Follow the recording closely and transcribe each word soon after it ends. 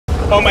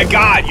Oh my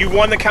God, you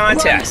won the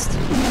contest.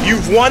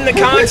 You've won the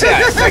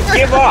contest. Like,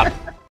 give up.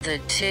 The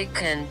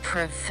Tick and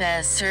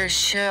Professor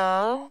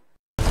Show?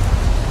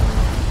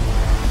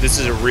 This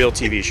is a real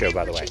TV show,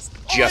 by the way.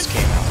 Just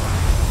came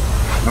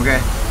out. Okay.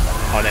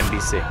 On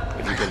NBC,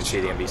 if you couldn't see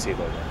the NBC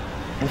logo.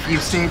 If you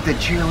save the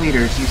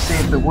cheerleaders, you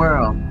save the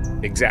world.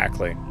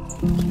 Exactly.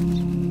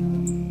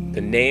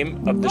 The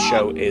name of the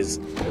show is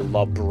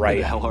La Brea. Where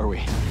the hell are we?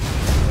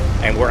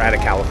 And we're out of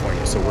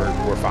California, so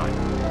we're fine.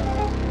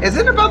 Is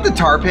it about the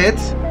tar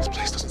pits? This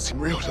place doesn't seem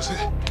real, does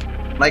it?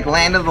 Like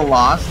Land of the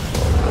Lost?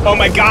 Oh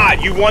my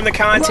God, you won the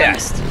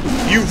contest.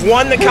 You've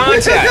won the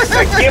contest.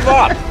 Like, give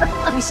up.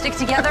 We stick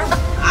together,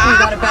 we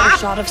got a better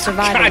shot of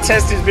surviving. The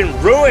contest has been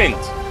ruined.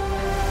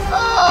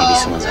 Maybe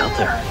someone's out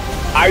there.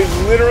 I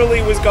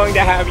literally was going to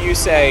have you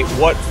say,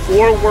 what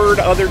 4-word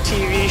other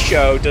TV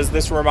show does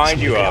this remind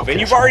you of? And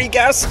you've already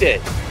guessed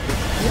it.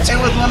 It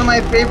was one of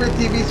my favorite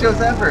TV shows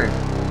ever.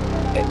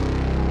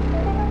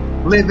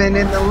 Living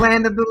in the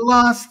Land of the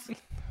Lost. Man.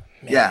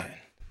 Yeah.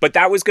 But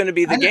that was going to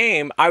be the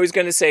game. I was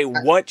going to say,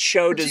 what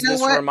show does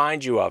this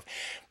remind you of?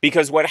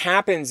 Because what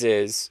happens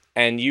is,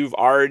 and you've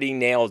already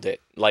nailed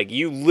it, like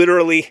they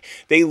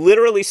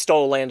literally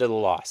stole Land of the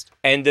Lost.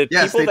 And the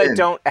people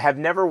that have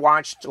never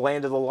watched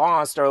Land of the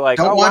Lost are like,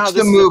 don't watch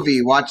the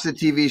movie, watch the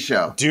TV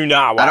show. Do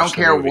not watch the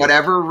movie. I don't care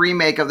whatever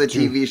remake of the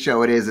TV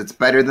show it is, it's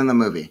better than the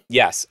movie.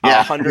 Yes,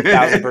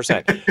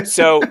 100,000%.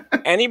 So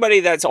anybody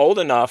that's old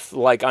enough,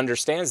 like,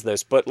 understands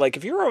this, but like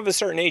if you're of a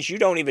certain age, you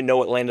don't even know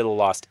what Land of the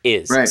Lost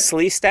is. Right.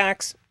 Slee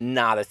Stacks,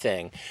 not a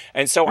thing.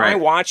 And so I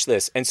watch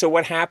this, and so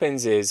what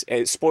happens is,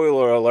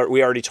 spoiler alert,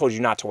 we already told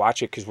you not to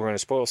watch it because we're going to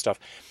spoil stuff.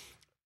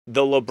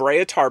 The La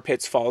Brea tar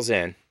pits falls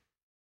in.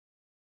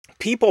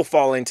 People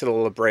fall into the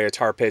La Brea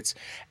tar pits,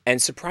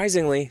 and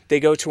surprisingly,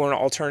 they go to an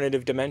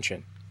alternative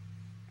dimension.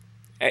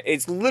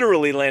 It's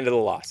literally Land of the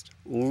Lost.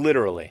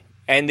 Literally.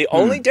 And the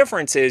only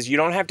difference is you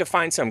don't have to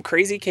find some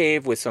crazy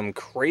cave with some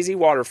crazy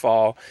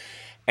waterfall,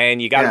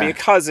 and you got to be a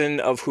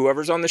cousin of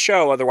whoever's on the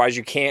show, otherwise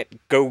you can't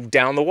go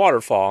down the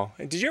waterfall.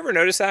 Did you ever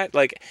notice that?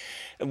 Like,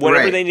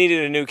 whenever they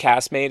needed a new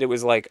castmate, it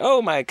was like,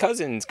 oh, my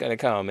cousin's going to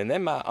come, and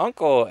then my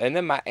uncle, and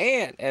then my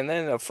aunt, and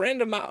then a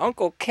friend of my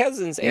uncle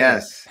cousin's aunt.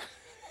 Yes.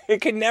 It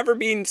could never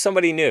be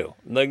somebody new.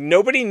 Like,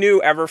 nobody new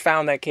ever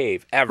found that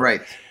cave, ever.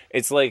 Right.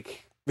 It's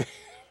like, damn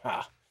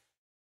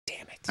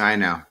it. I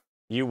know.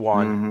 You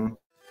won.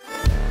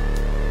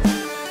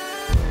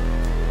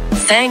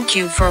 Thank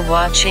you for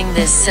watching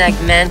this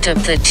segment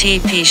of the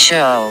TP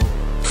Show.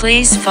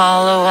 Please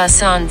follow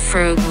us on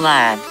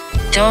Fruitlab.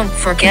 Don't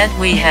forget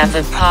we have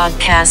a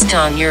podcast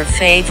on your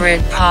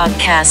favorite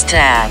podcast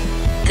app.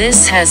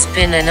 This has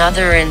been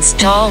another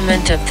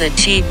installment of the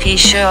TP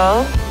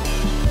Show.